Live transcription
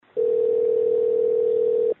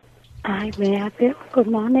Hi, may I help you? Good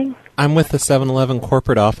morning. I'm with the 7-Eleven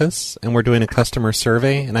corporate office, and we're doing a customer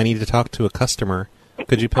survey, and I need to talk to a customer.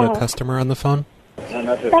 Could you put a customer on the phone?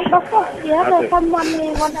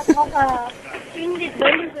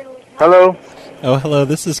 Hello? Oh, hello.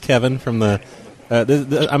 This is Kevin from the...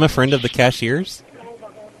 I'm a friend of the cashier's.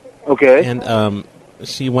 Okay. And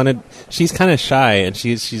she's kind of shy, and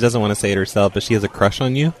she doesn't want to say it herself, but she has a crush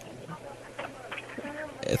on you.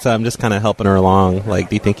 So I'm just kind of helping her along. Like,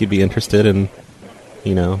 do you think you'd be interested in,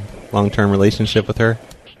 long-term relationship with her?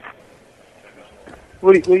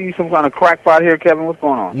 What are you, some kind of crackpot here, Kevin? What's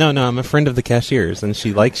going on? No, I'm a friend of the cashier's, and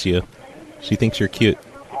she likes you. She thinks you're cute.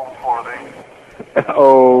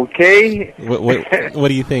 Okay. What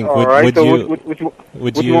do you think? All right. What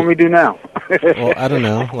do you want me to do now? Well, I don't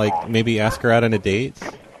know. Like, maybe ask her out on a date?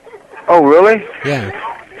 Oh, really? Yeah.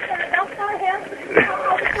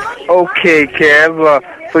 Okay, Kev.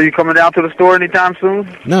 So you coming down to the store anytime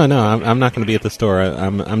soon? No, I'm not going to be at the store.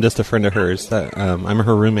 I'm just a friend of hers. I'm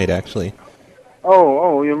her roommate, actually.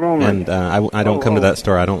 Oh, your roommate. And I don't come to that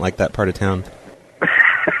store. I don't like that part of town.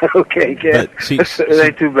 Okay, Kev. It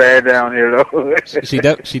ain't too bad down here, though.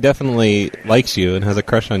 she definitely likes you and has a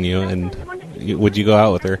crush on you. And would you go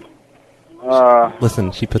out with her?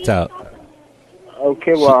 Listen, she puts out.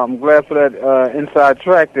 Okay, well, I'm glad for that inside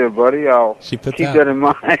track there, buddy. I'll keep that in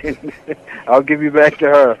mind. I'll give you back to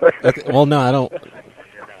her. Okay, well, no, I don't.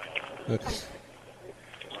 Okay.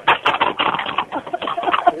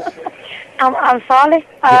 I'm sorry.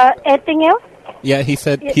 Anything else? Yeah, he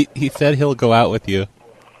said he said he'll go out with you.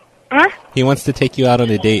 Huh? He wants to take you out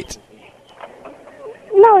on a date.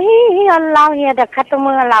 No, he allow here. The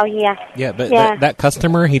customer allow here. Yeah, but that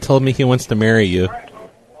customer, he told me he wants to marry you.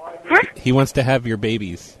 Huh? He wants to have your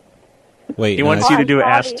babies. Wait, he wants you to do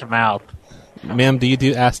ass to mouth. Ma'am, do you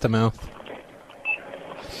do ass to mouth?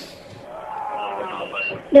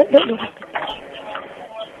 He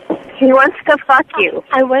wants to fuck you.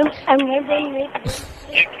 I'm waiting.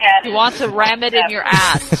 He wants to ram it in your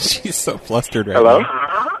ass. She's so flustered right Hello?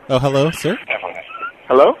 now. Oh, hello, sir?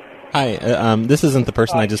 Hello? Hi, this isn't the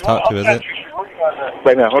person I just talked to, is it?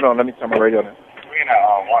 Wait now, hold on. Let me turn my radio down.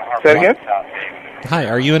 Say it again? Hi,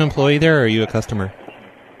 are you an employee there, or are you a customer?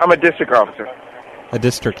 I'm a district officer. A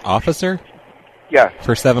district officer? Yeah.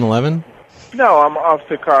 For 7-Eleven? No, I'm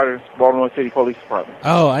Officer Carter's Baltimore City Police Department.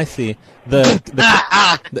 Oh, I see.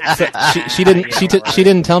 She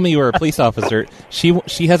didn't tell me you were a police officer.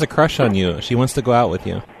 She has a crush on you. She wants to go out with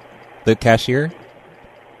you. The cashier?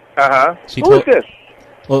 Uh-huh. Who is this?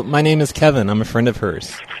 Well, my name is Kevin. I'm a friend of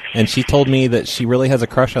hers. And she told me that she really has a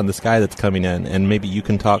crush on this guy that's coming in, and maybe you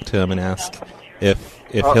can talk to him and ask if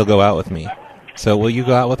he'll go out with me. So will you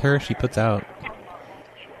go out with her? She puts out.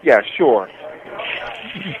 Yeah, sure.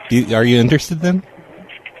 Are you interested then?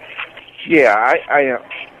 Yeah, I am.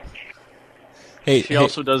 She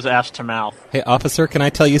also does ass to mouth. Hey, officer, can I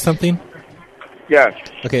tell you something? Yes.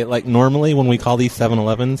 Okay, like normally when we call these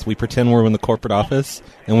 7-Elevens, we pretend we're in the corporate office,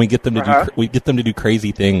 and we get them to do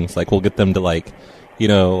crazy things. Like we'll get them to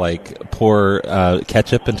pour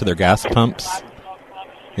ketchup into their gas pumps,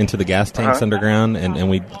 into the gas tanks underground, and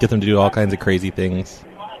we get them to do all kinds of crazy things.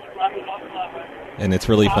 And it's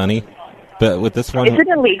really funny. But with this one... Is it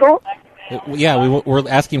illegal? Yeah, we're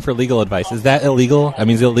asking for legal advice. Is that illegal? I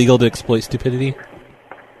mean, is it illegal to exploit stupidity?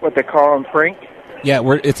 What they call them, prank? Yeah,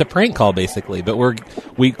 it's a prank call, basically. But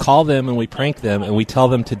we call them and we prank them, and we tell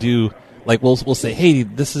them to do... Like, we'll say, hey,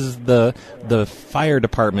 this is the fire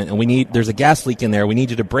department, and there's a gas leak in there. We need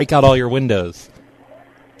you to break out all your windows.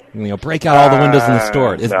 Break out all the windows in the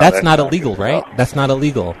store. That's not illegal, right? That's not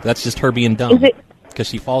illegal. That's just her being dumb. Because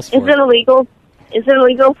she falls for it. Is it illegal? Is it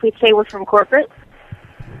illegal if we say we're from corporate?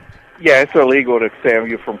 Yeah, it's illegal to say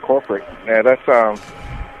you're from corporate. Yeah, that's a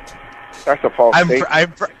false statement.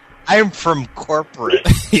 I'm from corporate.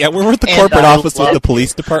 Yeah, we're with the corporate office with the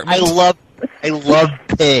police department. I love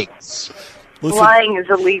pigs. Listen, lying is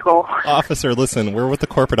illegal. Officer, listen, we're with the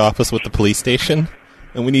corporate office with the police station,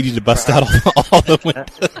 and we need you to bust out all the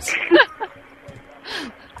windows.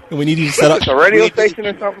 And we need you to set off a radio station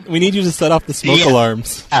or something. We need you to set off the smoke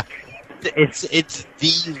alarms. It's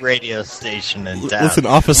the radio station in town. Listen,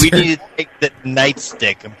 officer, we need to take the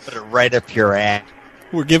nightstick and put it right up your ass.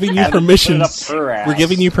 We're giving you permission. We're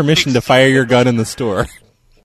giving you permission to fire your gun in the store.